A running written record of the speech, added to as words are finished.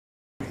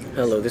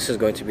Hello, this is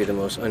going to be the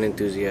most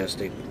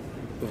unenthusiastic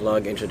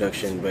vlog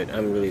introduction, but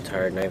I'm really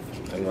tired and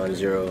I'm on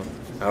 0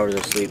 hours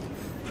of sleep.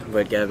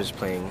 But Gab is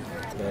playing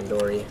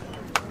Bandori.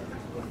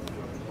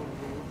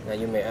 Now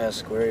you may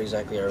ask, where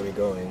exactly are we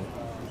going?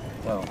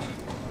 Well,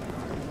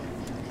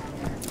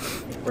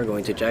 we're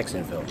going to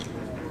Jacksonville.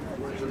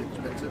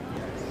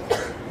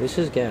 This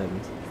is Gab.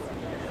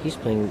 He's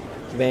playing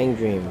Bang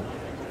Dream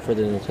for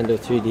the Nintendo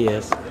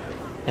 3DS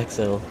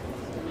XL.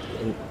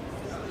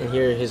 And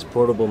here his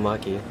portable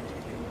Maki.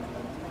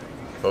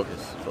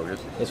 Focus.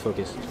 It's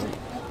focused.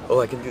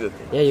 Oh, I can do the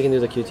thing. Yeah, you can do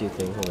the QT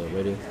thing. Hold on,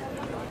 ready?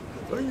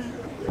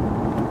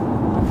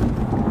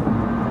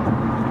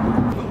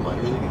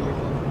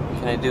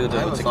 Can I do the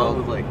what's it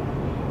called? Like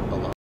a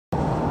lot.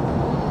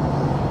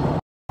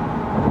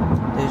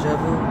 Deja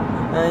vu.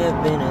 I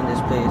have been in this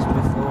place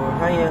before.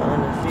 Higher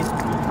on the street.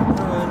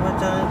 What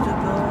time to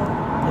go?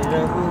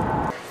 Deja vu.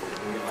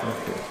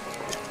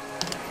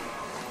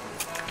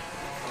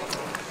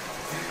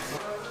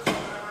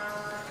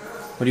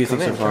 What do you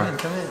think so far?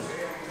 Come in.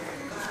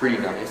 It's pretty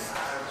nice.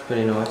 It's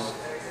pretty nice.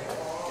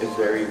 It's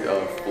very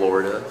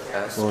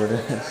Florida-esque.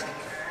 Florida-esque.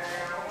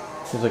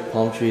 Seems like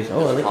palm trees.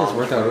 Oh, I like this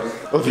workout.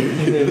 Oh,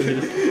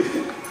 dude.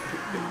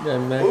 Yeah,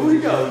 man. Oh my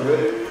god, man.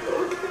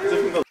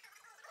 Okay.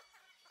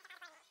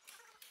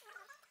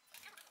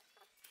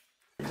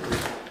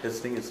 This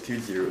thing is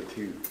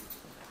 202.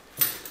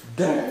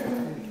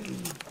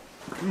 Damn.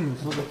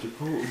 Smells like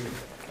Chipotle.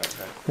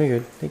 Very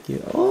good. Thank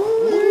you.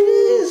 Oh, there it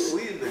is.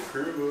 We in the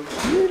crew.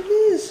 There it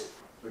is.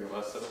 Look at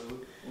my setup.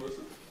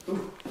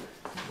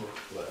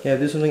 Yeah,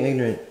 do something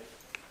ignorant.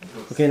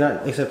 Okay,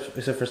 not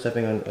except for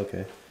stepping on.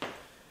 Okay.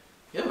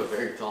 You have a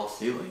very tall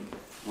ceiling.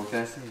 What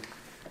can I say?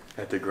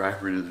 I had to grind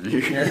for this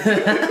view.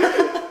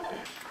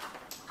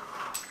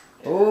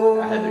 Oh.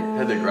 I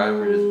had to grind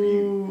for this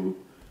view.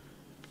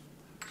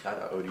 Shout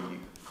out ODU.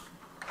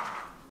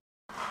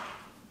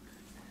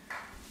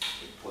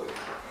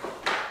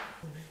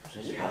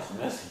 Your house is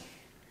messy.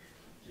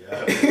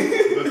 Yeah.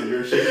 Those are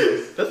your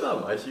shoes. That's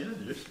not my shoes,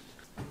 that's your shoes.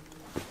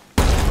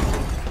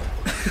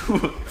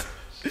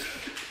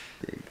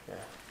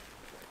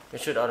 It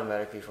should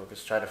automatically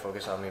try to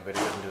focus on me, but it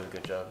doesn't do a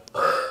good job.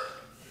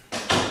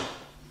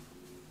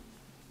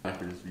 Grind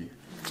for this view.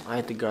 I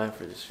had to grind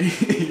for this.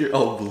 You're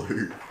all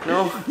blurred.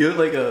 No. You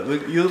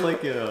look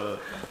like a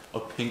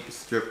pink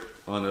strip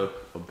on a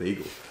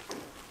bagel.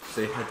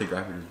 Say I had to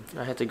grind for this view.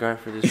 I had to grind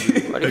for this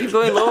view. Why do you keep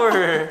going lower?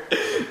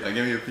 Now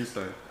give me a peace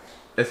sign.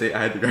 I say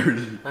I had to grind for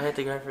this view. I had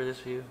to grind for this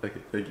view.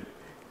 Okay, thank you.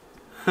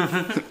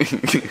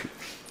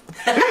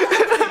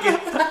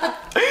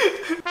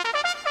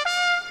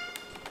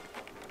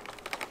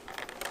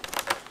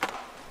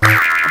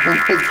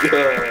 Oh my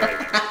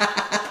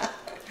god.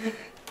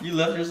 You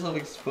left yourself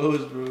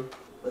exposed, bro.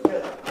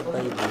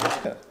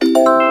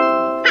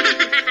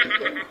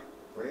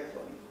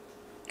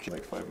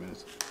 Like 5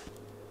 minutes.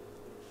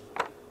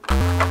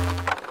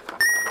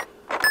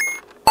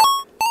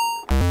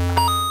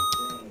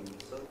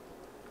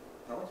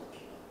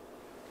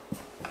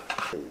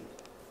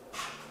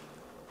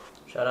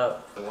 Shut up.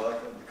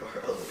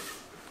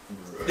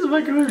 This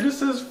microwave just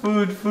says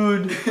food.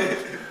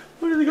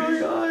 What is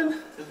going on?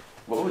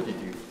 What would you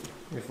do?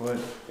 If what?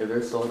 If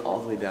there's someone all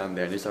the way down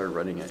there and they started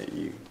running at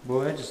you?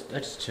 Boy, I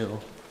just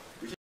chill.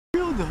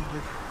 Real dog.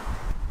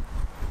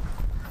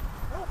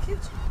 Oh,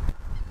 cute.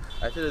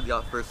 I should have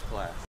got first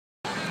class.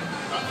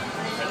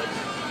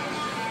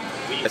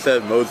 I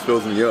said Mode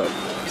fills me up.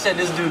 You said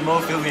this dude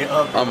Mo filled me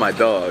up. On my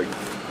dog.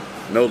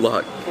 No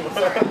luck.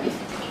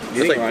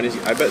 You think Ronnie's,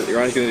 I bet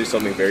Ronnie's gonna do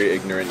something very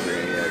ignorant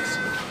during EX.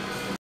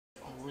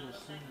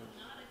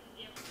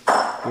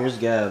 Here's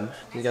Gab.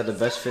 He's got the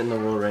best fit in the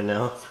world right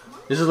now.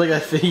 This is like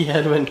that fit he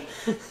had when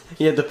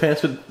he had the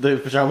pants with the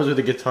pajamas with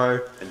the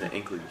guitar. And the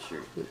anklet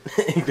shirt.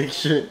 Big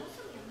shirt.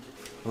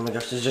 Oh my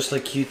gosh, this is just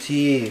like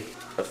QT.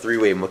 A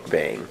 3-way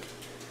mukbang.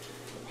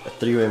 A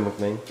 3-way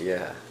mukbang.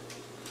 Yeah.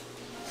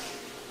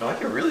 Oh, I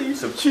can really use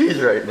some cheese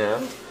right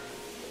now.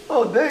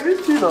 Oh dang,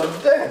 there's cheese on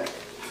deck.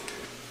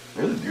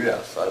 There's a dude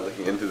outside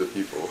looking into the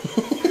people.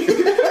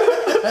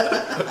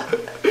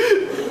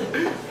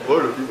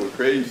 What are people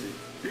crazy?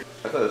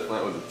 I thought this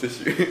plant was a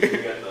tissue.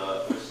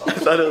 I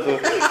thought it was a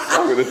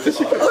song with a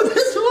tissue. Oh,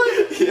 this one?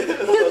 Yeah,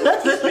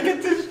 that's like a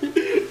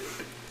tissue.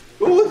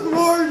 Oh, it's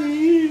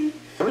Marty.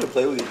 I'm gonna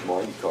play with these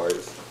Marty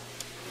cars.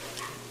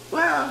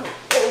 Wow.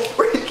 Oh,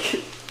 break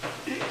it.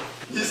 You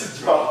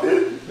just drop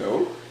it?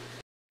 No.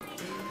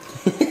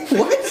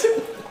 What?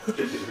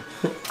 Is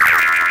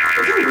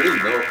there really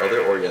no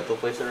other Oriental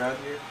place around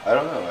here? I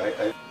don't know.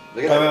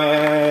 Look at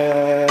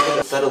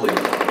that. Settling.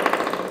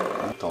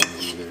 I'm telling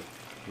you either.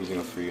 Using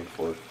a 3 and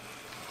 4.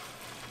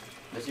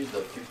 Let's use the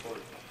 2 fork.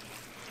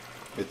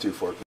 Get 2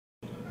 fork.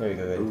 There you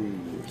go, guys.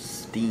 Ooh,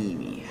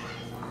 steamy.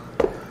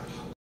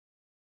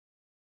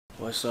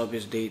 What's up?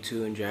 It's day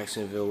 2 in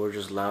Jacksonville. We're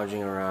just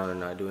lounging around and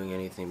not doing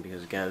anything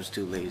because Gab's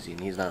too lazy and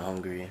he's not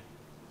hungry.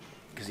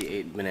 Because he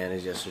ate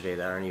bananas yesterday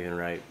that aren't even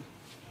ripe.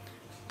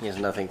 He has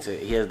nothing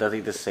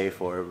to say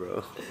for it,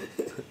 bro.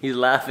 He's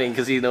laughing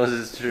because he knows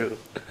it's true.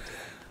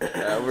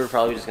 We're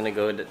probably just gonna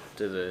go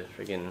to the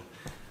freaking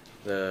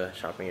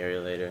shopping area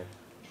later.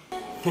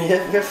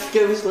 Yeah, we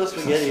still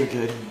spaghetti.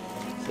 Good.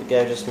 So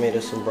Gab just made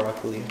us some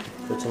broccoli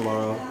for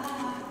tomorrow.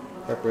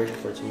 Preparation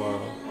for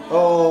tomorrow.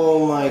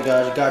 Oh my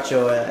gosh, got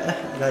your ass.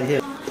 Got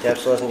him. Gab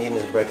still hasn't eaten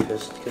his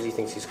breakfast because he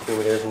thinks he's cool.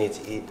 He doesn't need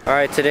to eat. All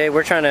right, today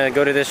we're trying to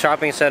go to this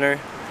shopping center,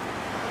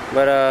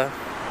 but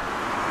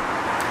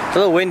it's a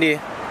little windy.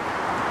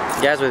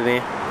 Gab's with me.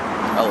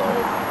 Hello.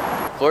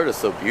 Florida's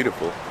so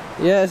beautiful.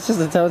 Yeah, it's just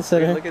a town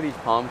center. Look at these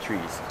palm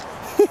trees.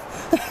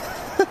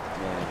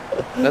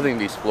 Man, nothing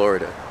beats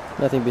Florida.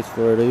 Nothing beats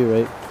Florida, you're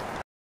right.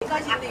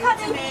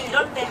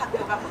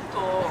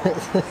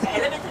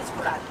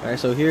 Alright,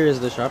 so here is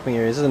the shopping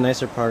area. This is a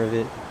nicer part of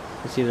it.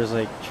 You see there's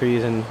like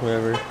trees and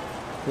whatever.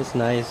 It's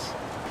nice.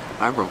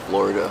 I'm from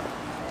Florida.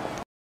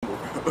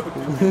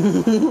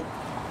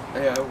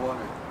 Hey, I want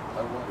it.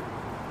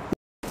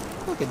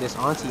 Look at this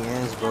Auntie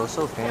Anne's, bro.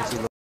 So fancy.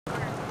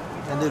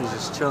 That dude is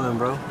just chilling,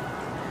 bro.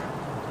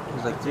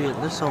 There's like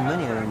there's so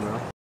many of them,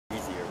 bro.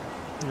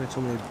 There's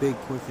so many big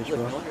koi fish,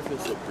 bro. I wonder if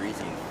it's so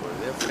breezy in Florida.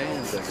 They have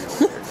fans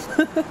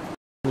everywhere.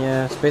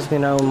 Yeah, it's basically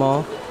an outlet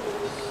mall.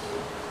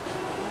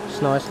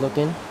 It's nice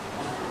looking.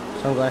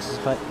 Sunglasses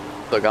hut.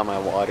 So I got my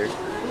water,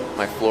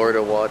 my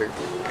Florida water,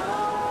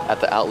 at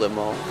the outlet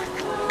mall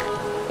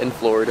in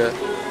Florida.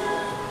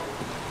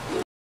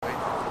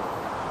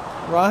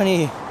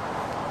 Ronnie,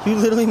 you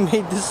literally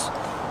made this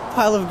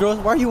pile of gross.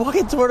 Why are you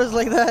walking toward us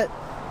like that?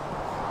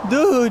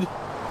 Dude!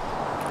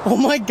 Oh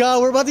my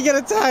god, we're about to get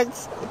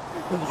attacked!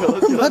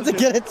 We're about to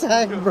get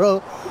attacked,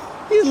 bro.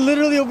 He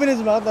literally opened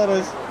his mouth at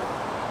us.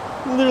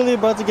 Literally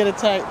about to get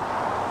attacked.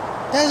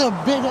 That's a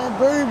big ass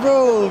bird,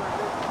 bro.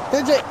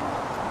 That's a...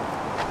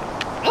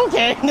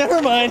 Okay, never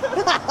mind.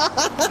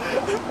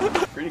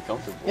 Pretty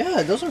comfortable.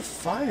 Yeah, those are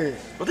fire.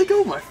 Well, they go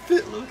with my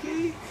fit,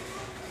 Loki.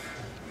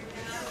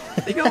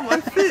 They go with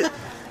my fit.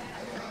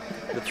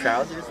 The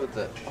trousers with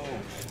the... Oh.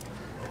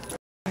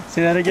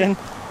 Say that again?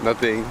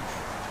 Nothing.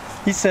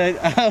 He said,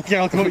 okay,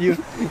 I'll quote you.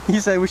 He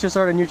said we should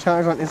start a new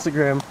challenge on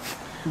Instagram.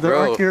 The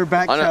Bro, Arcure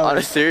back challenge. On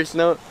a serious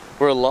note,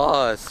 we're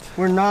lost.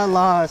 We're not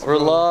lost. We're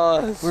bro.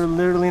 lost. We're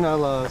literally not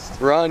lost.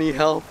 Ronnie,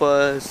 help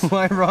us.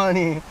 Why,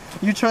 Ronnie?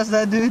 You trust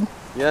that dude?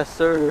 Yes,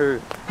 sir.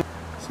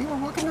 See, we're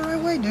walking the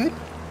right way, dude.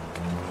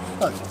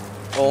 Look.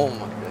 Oh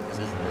my goodness,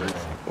 this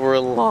hurts. We're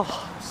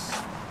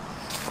lost.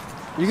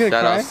 You gonna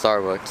Shout cry? out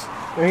Starbucks.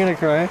 Are you gonna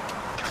cry?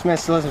 This man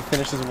still hasn't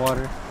finished his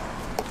water.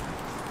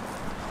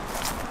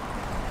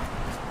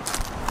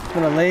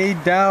 I'm gonna lay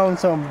down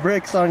some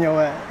bricks on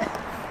your ass.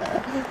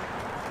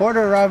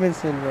 Porter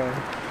Robinson, bro.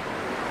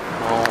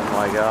 Oh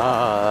my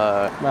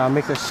god. Wow,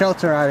 makes a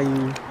shelter out of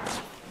you.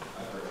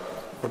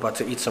 We're about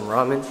to eat some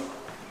ramen.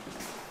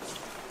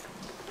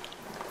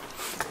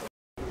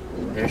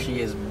 There she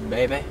is,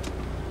 baby.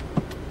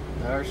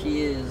 There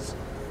she is.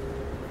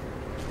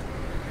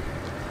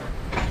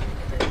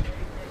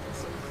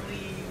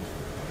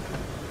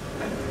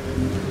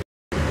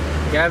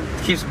 Gab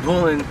keeps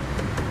bullying.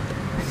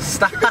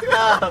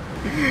 Stop!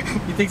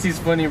 He thinks he's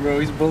funny, bro.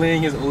 He's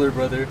bullying his older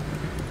brother.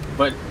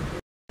 But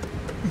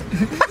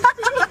this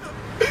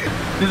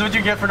is what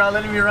you get for not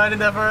letting me ride in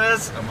that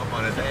FRS? I'm up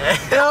on his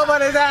ass. Up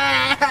on his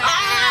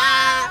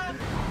ass!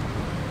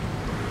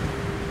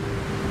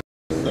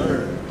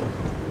 Sir.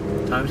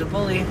 Time to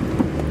bully.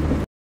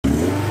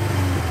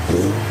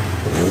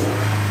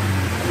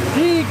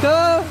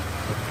 Chica!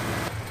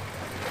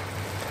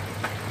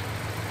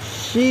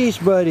 Sheesh,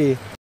 buddy.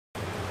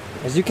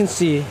 As you can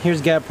see, here's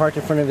Gab parked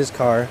in front of his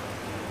car.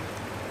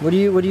 What do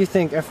you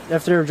think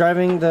after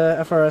driving the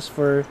FRS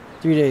for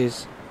 3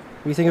 days?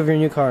 What do you think of your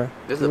new car?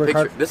 This is a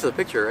picture. This is a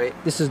picture, right?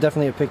 This is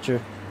definitely a picture.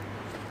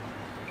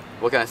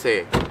 What can I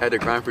say? Had to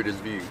grind for this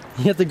view.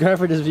 You have to grind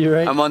for this view,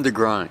 right? I'm on the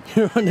grind.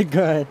 You're on the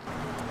grind.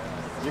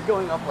 You're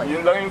going up like...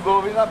 You're going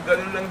up,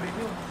 ganun lang din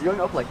yun. You're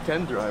going up like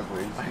 10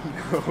 driveways. I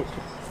know.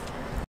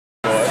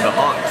 The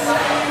honks.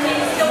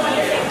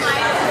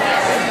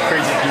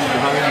 Crazy dude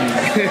behind me.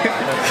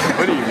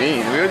 What do you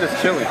mean? We were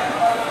just chilling.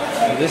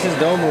 This is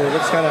Domu. It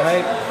looks kind of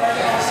hype.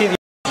 See the...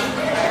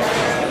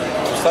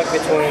 We're stuck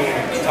between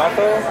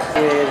Taco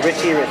and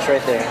Richie Rich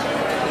right there.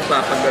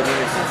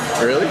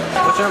 Really?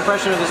 What's your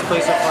impression of this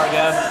place so far,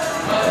 Gab?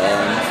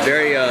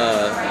 Very,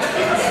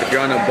 if you're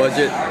on a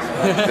budget,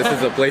 this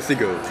is a place to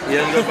go. These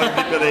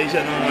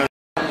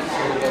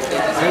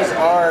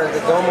are the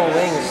Domo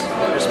wings.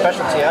 They're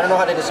specialty. I don't know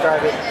how to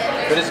describe it,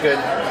 but it's good.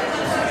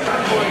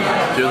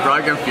 She was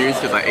probably confused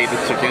because I ate the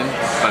chicken,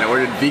 but I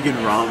ordered vegan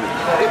ramen.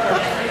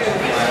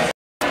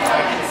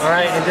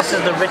 Alright, and this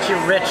is the Richie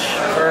Rich,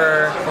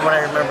 from what I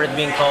remember it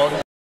being called.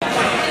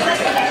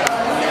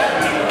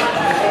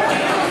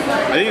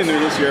 I think the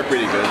noodles here are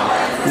pretty good.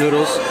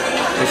 Noodles.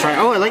 Let's try.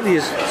 Oh, I like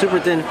these. Super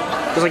thin.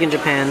 Just like in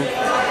Japan.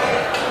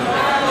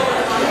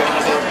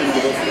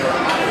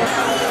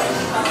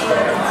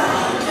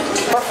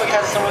 Norfolk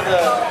has some of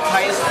the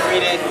highest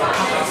rated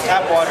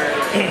tap water.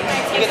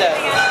 Look at that.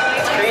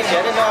 It's crazy.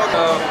 I didn't know.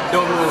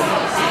 Domu.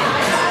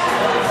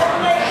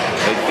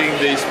 I think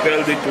they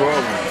spelled it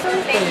wrong.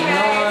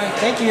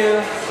 Thank you.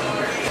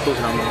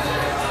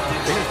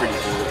 This is pretty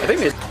cool. I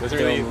think it doesn't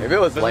really. If it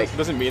was like,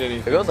 doesn't mean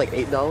anything. if it was like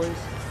 $8.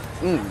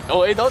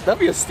 Oh, $8. That'd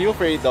be a steal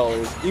for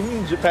 $8. Even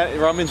in Japan,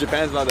 ramen in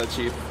Japan's not that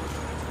cheap.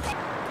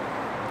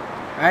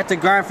 I had to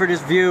grind for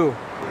this view.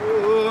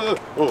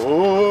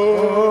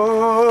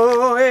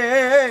 Oh,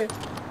 hey.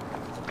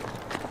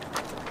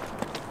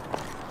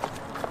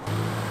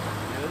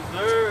 Yes,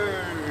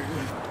 sir.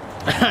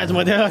 It's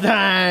Modelo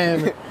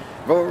time.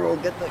 Bro,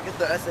 get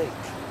the essay.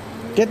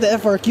 Get the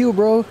FRQ,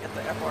 bro. Get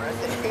the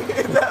FRSA.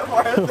 Get the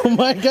FRSA. Oh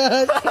my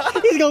god.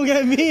 He's gonna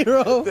get me,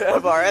 bro. The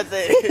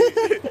FRSA.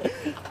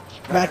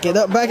 Back it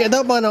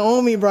up on the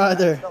Omi,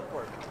 brother.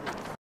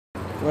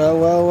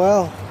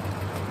 Well.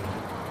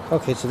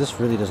 Okay, so this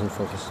really doesn't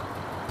focus.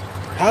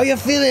 How you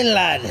feeling,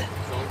 lad?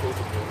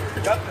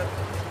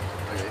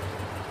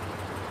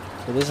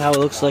 So this is how it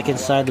looks like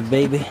inside the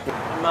baby.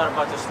 I'm not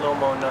about to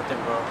slow-mo nothing,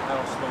 bro. I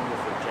don't slow-mo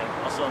for Jen.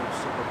 Also, I'm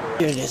super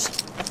bereft. Here it is.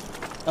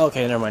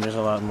 Okay, never mind. There's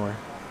a lot more.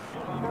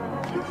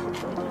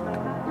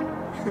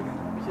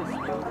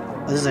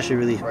 This is actually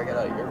really... Before I get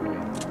out of your way.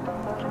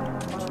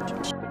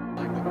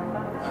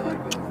 I like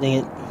this. Dang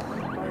it.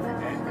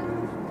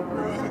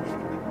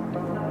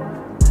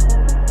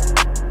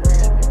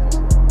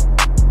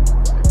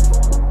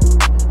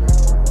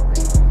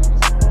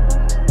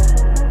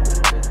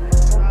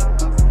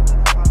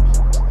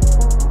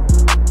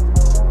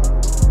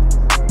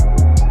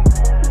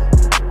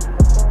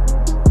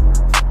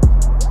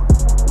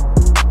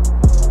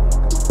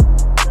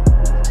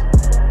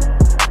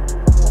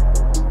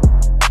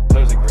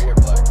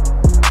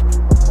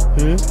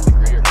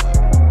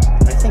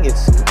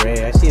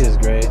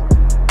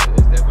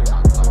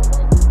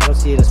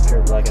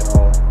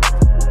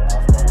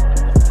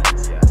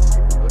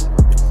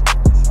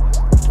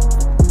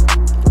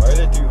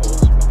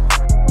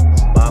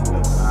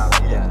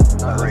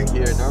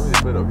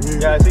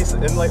 Yeah, I think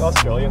in like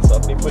Australian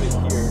stuff they put it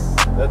here.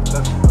 That's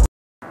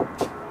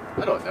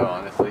I don't know,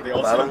 honestly. they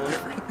all sound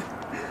different.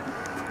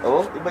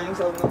 Oh, iba yung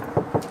sound mo.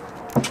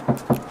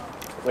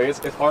 Like it's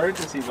hard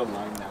to see the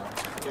line now.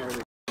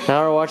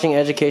 Now we're watching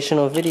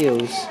educational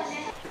videos.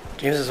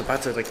 James is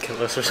about to like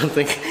kill us or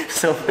something.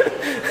 So what's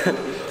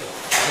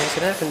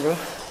gonna happen, bro?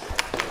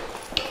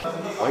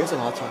 I get some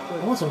hot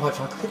chocolate. I want some hot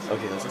chocolate.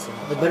 Okay, let's get some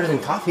hot Like better than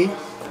coffee.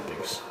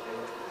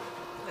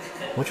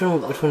 Which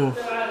one? chocolate.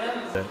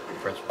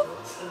 French one.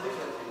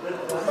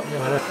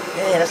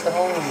 Yeah, that's the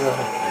home, bro. I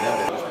know,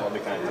 that's all the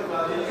kind of.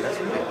 That's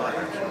really hot,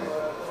 actually.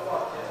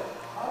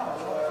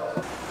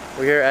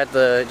 We're here at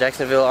the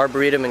Jacksonville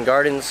Arboretum and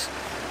Gardens.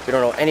 We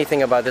don't know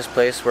anything about this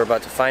place. We're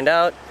about to find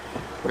out.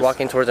 We're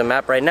walking towards a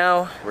map right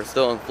now. We're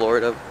still in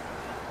Florida.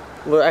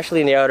 We're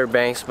actually in the Outer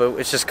Banks, but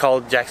it's just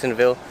called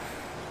Jacksonville.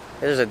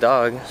 There's a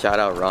dog. Shout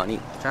out Ronnie.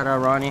 Shout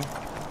out Ronnie.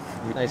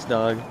 Nice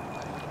dog.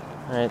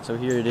 Alright, so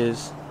here it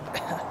is.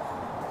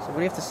 So what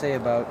do you have to say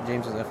about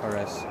James's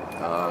FRS?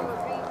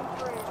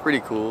 It's pretty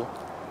cool.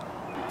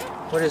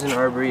 What is an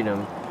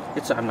arboretum?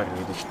 I'm not gonna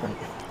read this.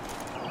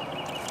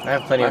 I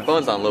have plenty My of...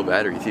 phone's on low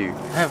battery too.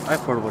 I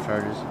have portable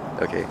chargers.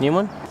 Okay. Need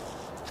one?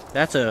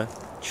 That's a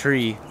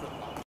tree.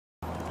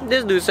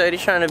 This dude said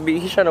he's trying to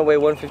weigh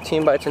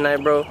 115 by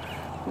tonight, bro.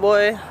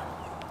 Boy.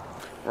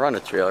 We're on a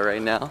trail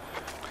right now,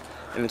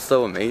 and it's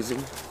so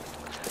amazing.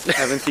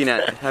 haven't seen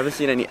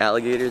any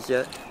alligators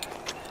yet,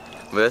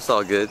 but it's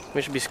all good.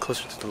 We should be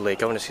closer to the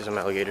lake. I want to see some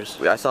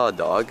alligators. I saw a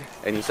dog,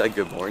 and he said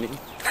good morning.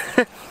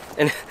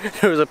 And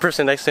there was a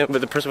person next to him,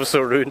 but the person was so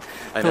rude.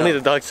 I know. Only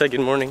the dog said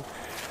good morning.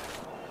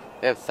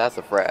 They have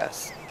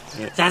sassafras.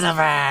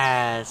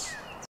 Sassafras!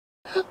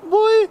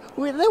 Boy,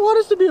 they want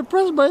us to be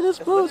impressed by this,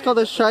 bro. It's called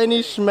a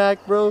shiny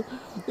schmack, bro.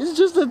 It's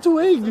just a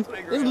twig.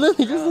 It's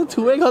literally just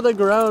a twig on the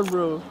ground,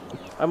 bro.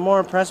 I'm more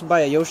impressed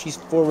by a Yoshi's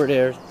forward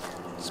air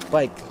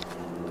spike.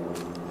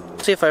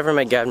 See, if I ever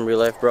met Gab in real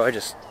life, bro,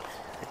 I'd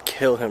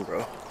kill him,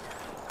 bro.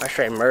 I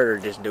straight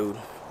murdered this dude.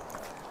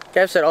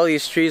 Gab said all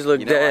these trees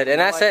look dead,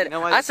 and I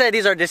said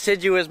these are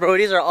deciduous, bro.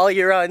 These are all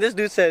year round. And this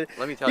dude said,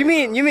 Let me tell you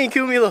you, mean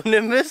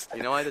cumulonimbus?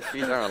 You know why the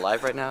trees aren't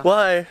alive right now?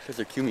 Why? Because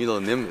they're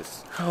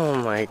cumulonimbus. Oh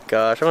my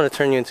gosh, I want to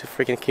turn you into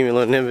freaking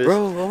cumulonimbus.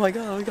 Bro, oh my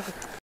god,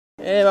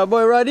 Hey, my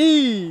boy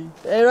Roddy.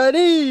 Hey, Roddy.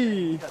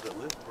 You got the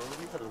lips, bro.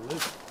 You got the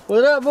lips.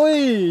 What up, boy?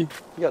 You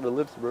got the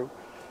lips, bro.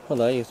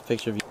 Hold on, I get a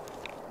picture of you.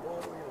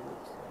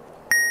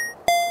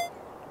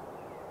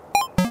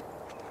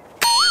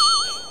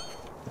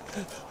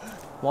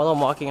 While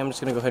I'm walking, I'm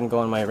just gonna go ahead and go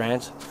on my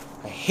rant.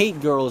 I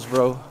hate girls,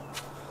 bro.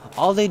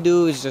 All they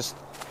do is just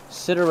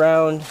sit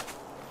around,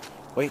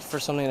 wait for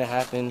something to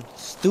happen.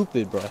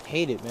 Stupid, bro. I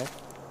hate it, man.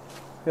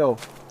 Yo,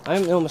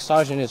 I'm no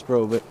misogynist,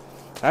 bro, but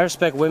I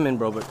respect women,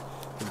 bro, but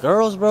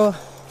girls, bro.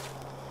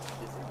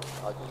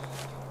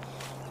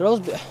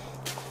 Girls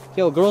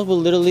will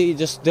literally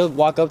they'll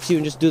walk up to you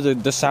and just do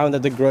the sound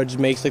that the Grudge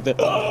makes, like the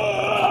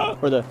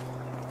or the.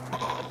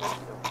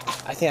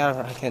 I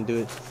can't do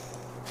it.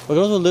 But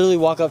girls will literally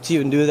walk up to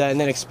you and do that and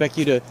then expect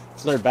you to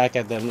flirt back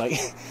at them. Like,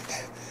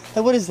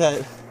 what is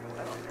that?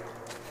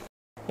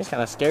 It's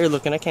kind of scary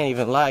looking. I can't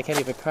even lie. I can't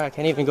even cry. I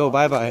can't even go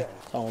bye-bye.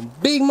 Oh,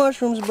 big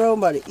mushrooms, bro. I'm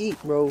about to eat,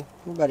 bro.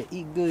 I'm about to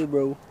eat good,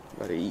 bro.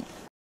 About to eat.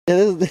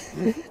 Yeah,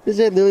 this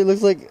shit literally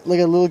looks like a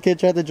little kid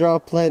tried to draw a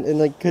plant and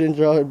like couldn't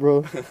draw it,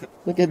 bro.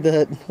 Look at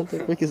that. What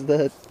the frick is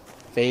that?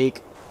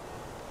 Fake.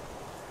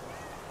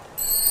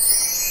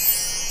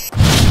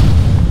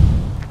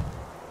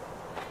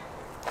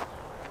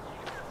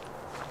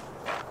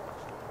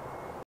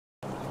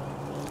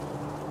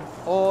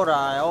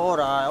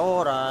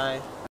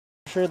 Alright.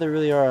 I'm sure there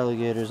really are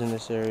alligators in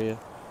this area.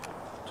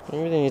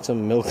 Maybe they need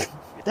some milk.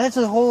 That's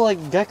a whole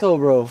like gecko,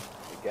 bro.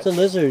 It's a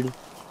lizard.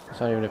 It's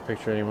not even a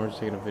picture anymore, just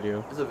taking a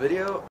video. It's a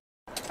video?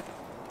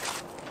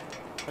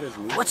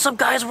 What's up,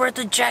 guys? We're at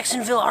the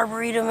Jacksonville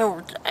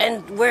Arboretum,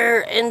 and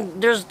we're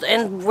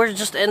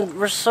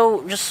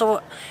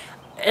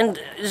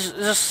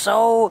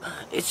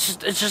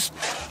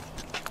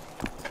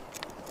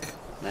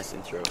Nice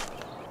intro.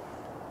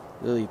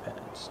 Lily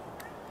pads.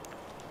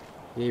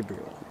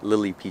 Gabriel.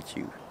 Lily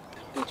Pichu.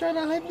 They're trying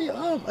to hype me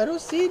up. I don't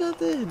see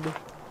nothing.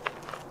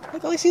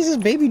 Like, all I see is this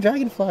baby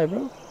dragonfly,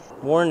 bro.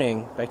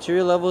 Warning: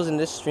 bacteria levels in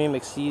this stream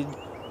exceed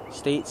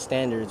state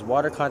standards.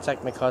 Water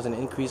contact may cause an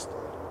increased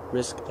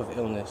risk of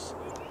illness.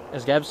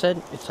 As Gab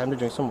said, it's time to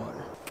drink some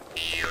water.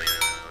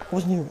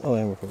 Wasn't here? Oh,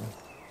 I'm recording.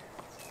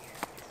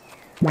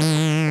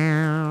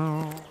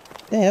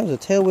 Dang, that was a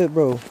tail whip,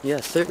 bro.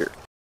 Yes, sir.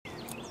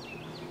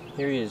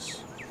 Here he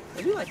is.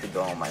 I do like to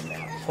go on my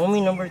mouth.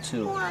 Homie number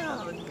 2.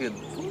 Wow, good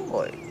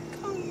boy.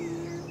 Come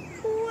here.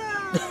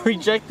 Wow.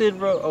 Rejected,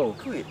 bro. Oh.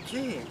 Quit,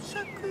 Jay.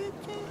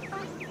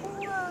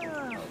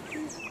 Wow.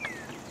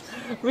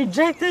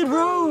 Rejected,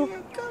 bro.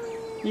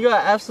 You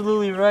got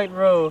absolutely right,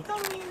 bro.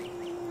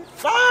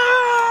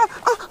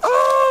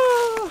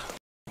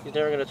 He's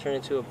never gonna turn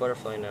into a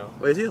butterfly now.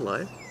 Wait, is he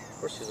alive? Of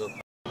course he's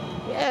alive.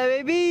 Yeah,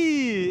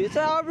 baby! It's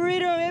an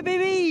arboretum, yeah,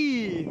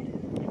 baby!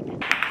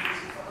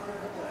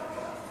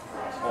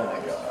 Oh my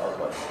god, I was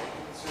about to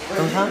say.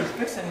 Sometimes.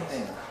 Fix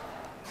anything.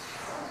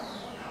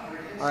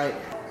 Alright.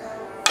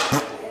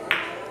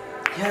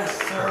 Yes,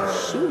 sir.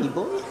 Shooty,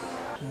 boy.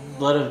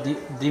 Blood of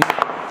demon.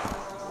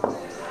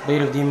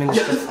 Bait of demons.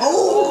 Yes.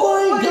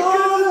 Oh my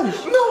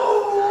gosh! No!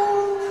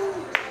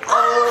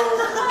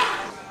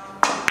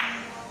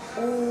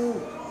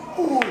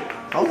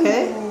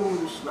 Okay.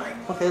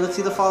 Okay, let's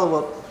see the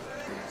follow-up.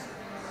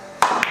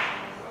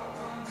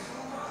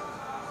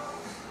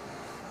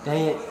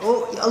 Dang it.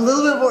 Oh, a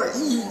little bit more.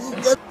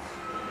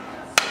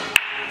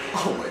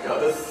 Oh my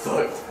god, that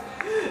sucked.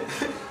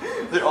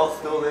 They're all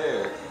still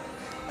there.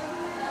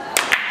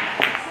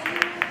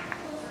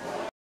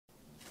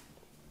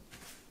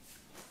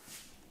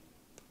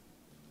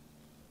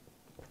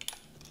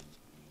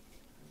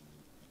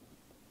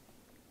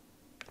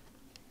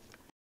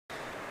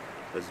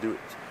 Let's do it.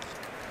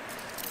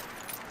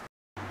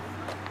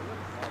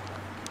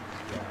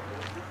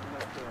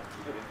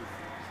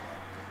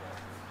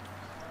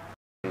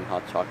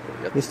 Hot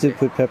chocolate. Used to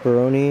put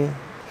pepperoni,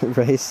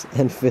 rice,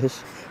 and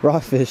fish, raw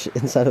fish,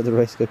 inside of the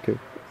rice cooker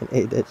and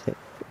ate that shit.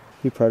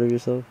 You proud of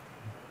yourself?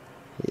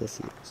 Yes,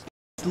 he is.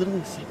 It's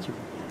literally secret.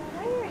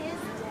 Where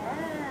is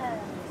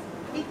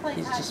Dad?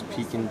 He's just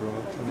peeking, bro. You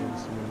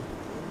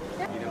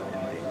know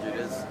what endangered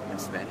is in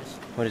Spanish?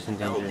 What is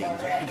endangered?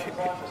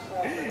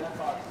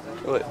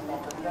 What?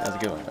 That was a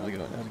good one. That was a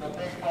good one. That was a good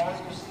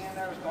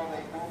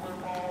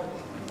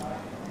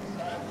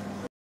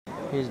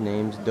one. His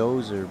name's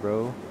Dozer,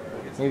 bro.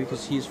 Maybe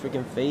because he's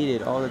freaking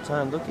faded all the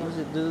time. Look, he's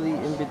literally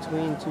in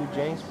between 2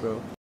 janks,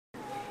 bro.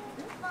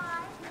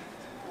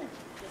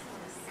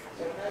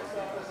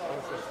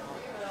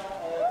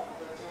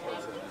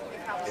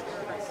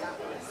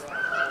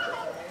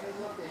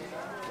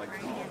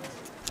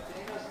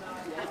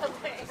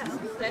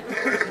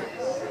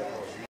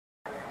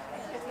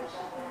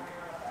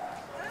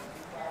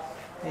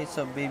 Hey, what's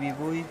up, baby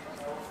boy?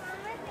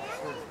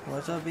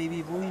 What's up,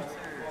 baby boy?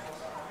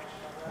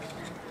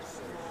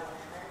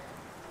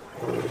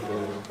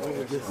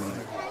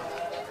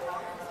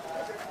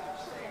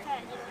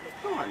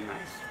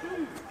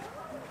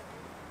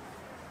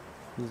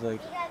 He's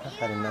like, I've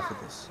had enough of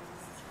this.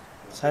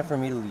 It's time for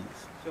me to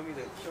leave. Show me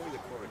the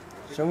chord.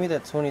 Show me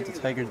that Tony the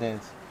Tiger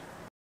dance.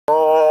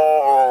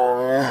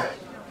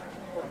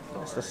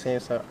 That's the same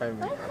sound I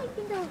mean.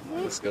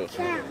 Let's go.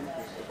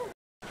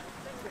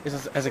 It's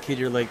just, as a kid,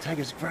 you're like,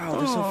 tigers growl,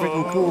 they're so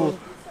freaking cool.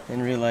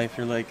 In real life,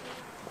 you're like,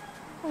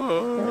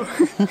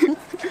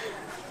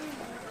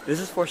 This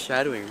is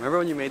foreshadowing. Remember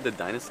when you made the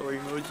dinosaur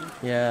emoji?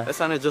 yeah. That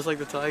sounded just like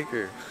the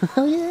tiger.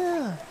 Oh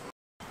yeah.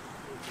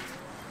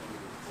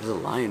 There's a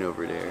lion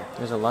over there.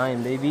 There's a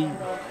lion, baby.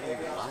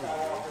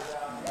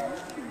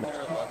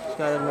 He's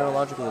got a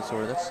neurological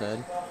disorder, that's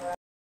sad.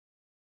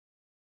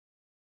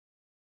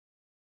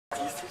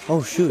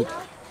 Oh shoot.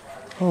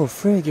 Oh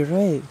frig, you're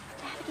right.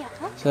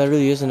 So that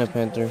really isn't a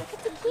panther.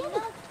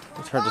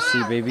 It's hard to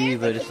see, baby,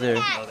 but it's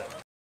there.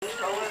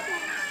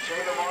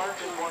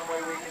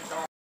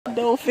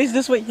 No, face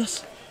this way,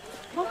 yes.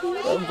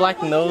 The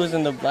black nose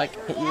and the black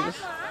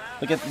ears.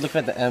 Look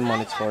at the M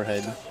on its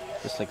forehead.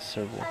 Just like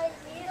circle.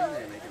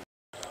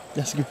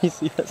 That's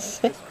Gracie,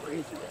 yes.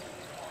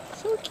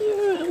 So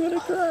cute, I'm gonna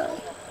cry.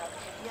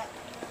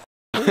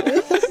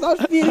 It's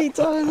not feeding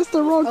time. It's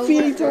the wrong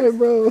feeding time,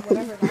 bro.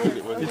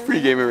 He's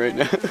pre-gaming right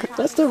now.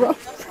 That's the wrong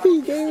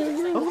feeding,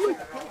 bro. Oh look,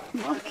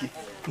 Maki.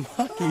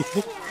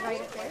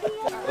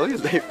 Oh,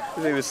 his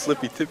name is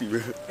Slippy Tippy, bro.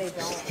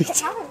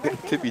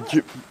 Tippy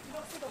Drippy.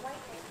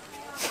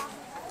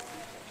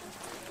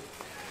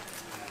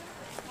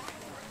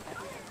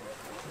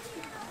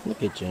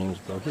 Look at James,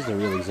 bro. He's a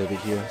real exhibit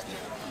here.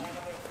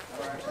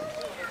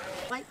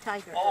 White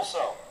tiger.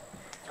 Also,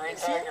 3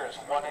 tigers,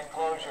 1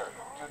 enclosure.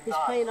 Do He's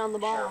not playing on the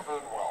ball. share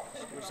food well.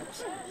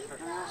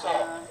 So,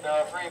 there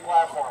are 3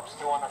 platforms,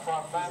 2 on the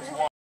front fence,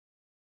 1.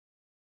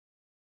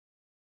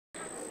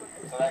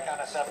 So that kind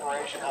of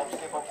separation helps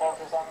keep them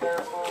focused on their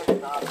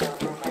food, not their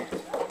roommates.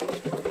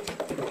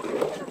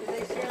 Do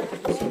they share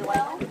food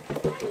well?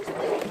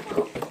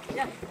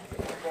 Yeah.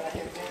 We're going to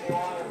continue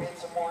on and meet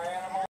some more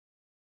animals.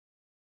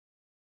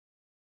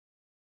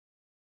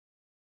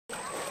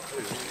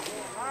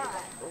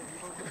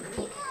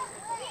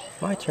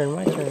 My turn,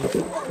 my turn.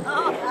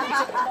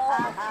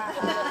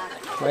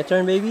 My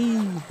turn, baby.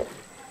 You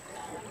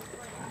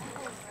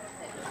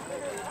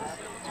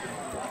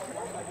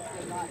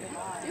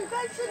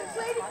guys should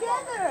play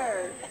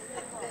together.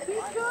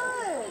 He's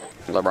good.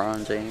 LeBron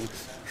James.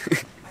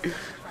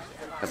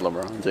 That's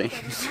LeBron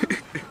James.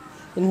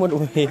 In what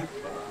way?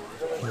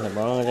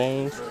 LeBron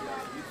James.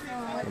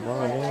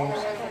 LeBron James.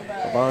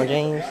 LeBron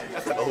James.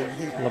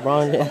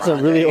 LeBron James. That's a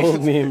really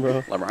old meme,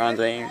 bro. LeBron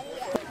James.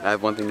 I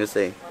have one thing to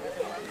say.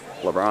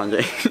 LeBron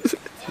James.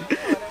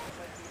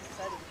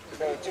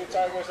 So 2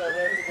 tigers that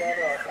live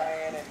together are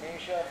Cayenne and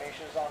Misha.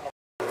 Misha's on the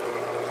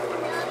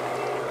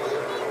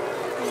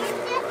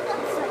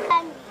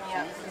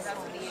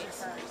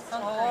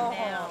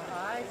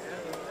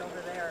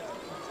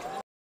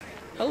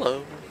Hello.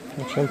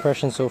 What's your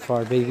impression so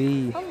far,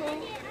 baby?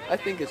 I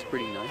think it's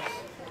pretty nice.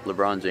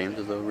 LeBron James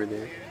is over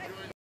there.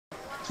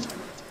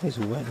 He's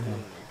wet now.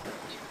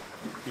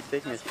 He's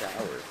taking a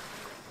shower.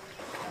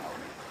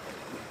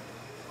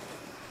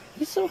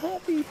 He's so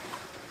happy.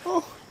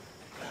 Oh.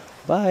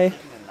 Bye.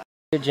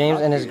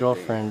 James and his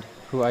girlfriend,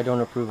 who I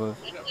don't approve of.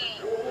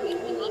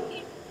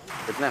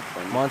 It's not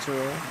funny.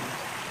 Monterey.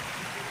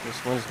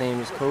 This one's name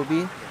is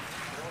Kobe.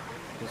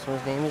 This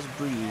one's name is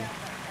Bree.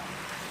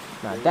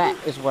 Now that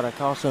is what I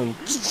call some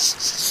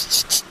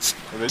cheese.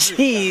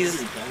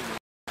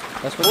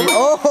 That's what they.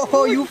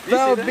 Oh, you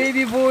fell,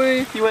 baby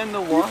boy. He went in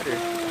the water.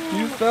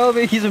 You fell,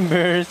 baby. He's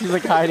embarrassed. He's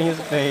like hiding his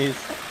face.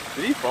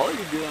 Did he fall or did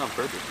he do that on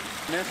purpose?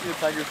 Man, see the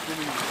tiger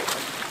swimming.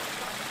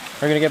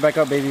 We're gonna get back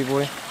up, baby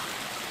boy.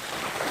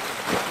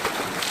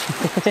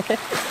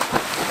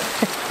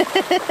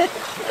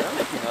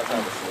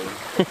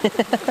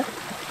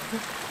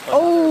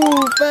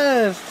 Oh,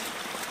 fast!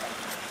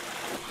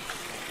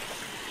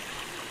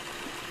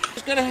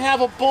 It's gonna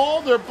have a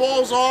bowl. Their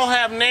bowls all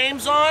have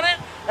names on it.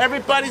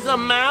 Everybody's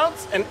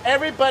amounts and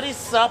everybody's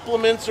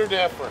supplements are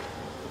different.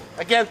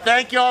 Again,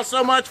 thank you all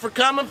so much for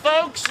coming,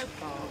 folks.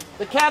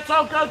 The cats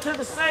all go to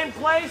the same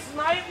place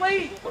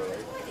nightly.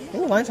 The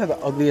lions have the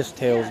ugliest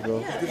tails,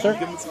 bro. Sir?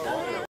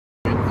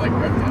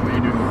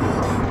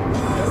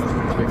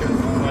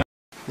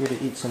 Here to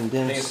eat some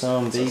dim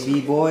sum,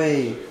 baby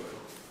boy.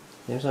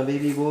 Dim sum,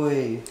 baby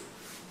boy.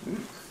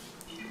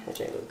 That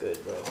ain't look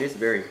good, bro. Tastes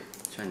very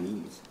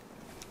Chinese.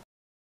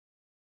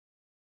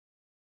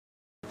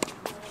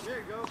 There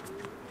you go.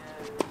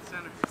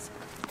 Center.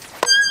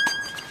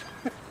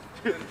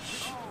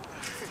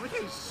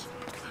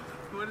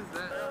 What is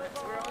that?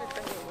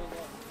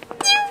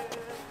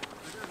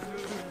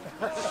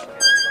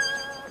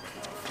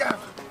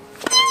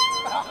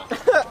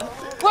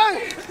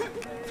 Wait!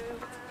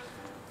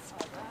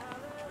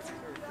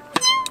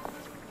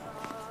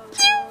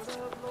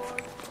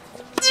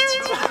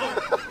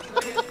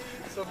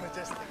 So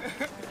majestic.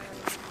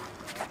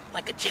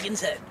 Like a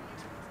chicken's head.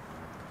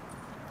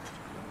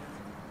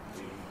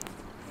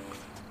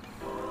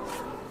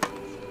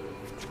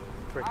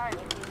 Alright.